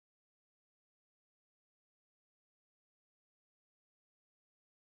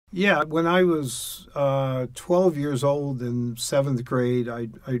Yeah, when I was 12 years old in seventh grade,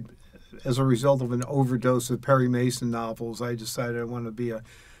 as a result of an overdose of Perry Mason novels, I decided I wanted to be a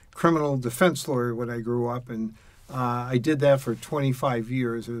criminal defense lawyer when I grew up, and I did that for 25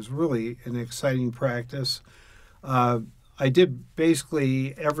 years. It was really an exciting practice. Uh, I did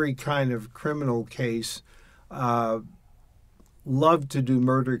basically every kind of criminal case. Uh, Loved to do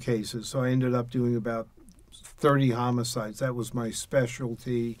murder cases, so I ended up doing about 30 homicides. That was my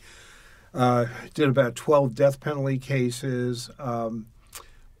specialty. Did about 12 death penalty cases.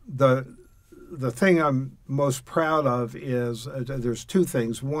 The the thing I'm most proud of is there's two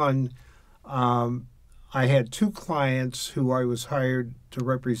things. One, I had two clients who I was hired to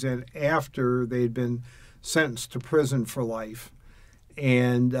represent after they'd been sentenced to prison for life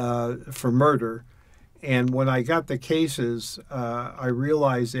and for murder. And when I got the cases, I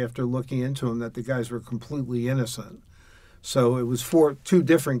realized after looking into them that the guys were completely innocent. So it was two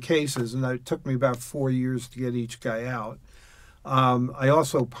different cases, and it took me about 4 years to get each guy out. I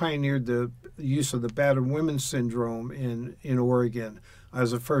also pioneered the use of the battered women syndrome in Oregon. I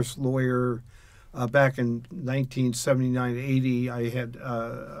was the first lawyer back in 1979-80.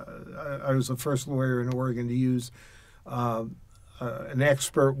 I was the first lawyer in Oregon to use an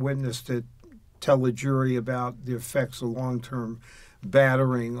expert witness to tell the jury about the effects of long-term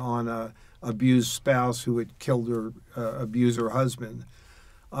battering on a abused spouse who had killed her abuser husband.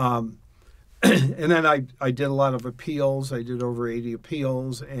 And then I did a lot of appeals. I did over 80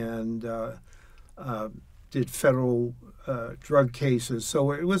 appeals and did federal drug cases.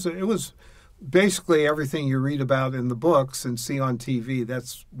 So it was basically everything you read about in the books and see on TV.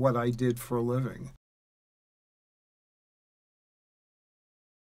 That's what I did for a living.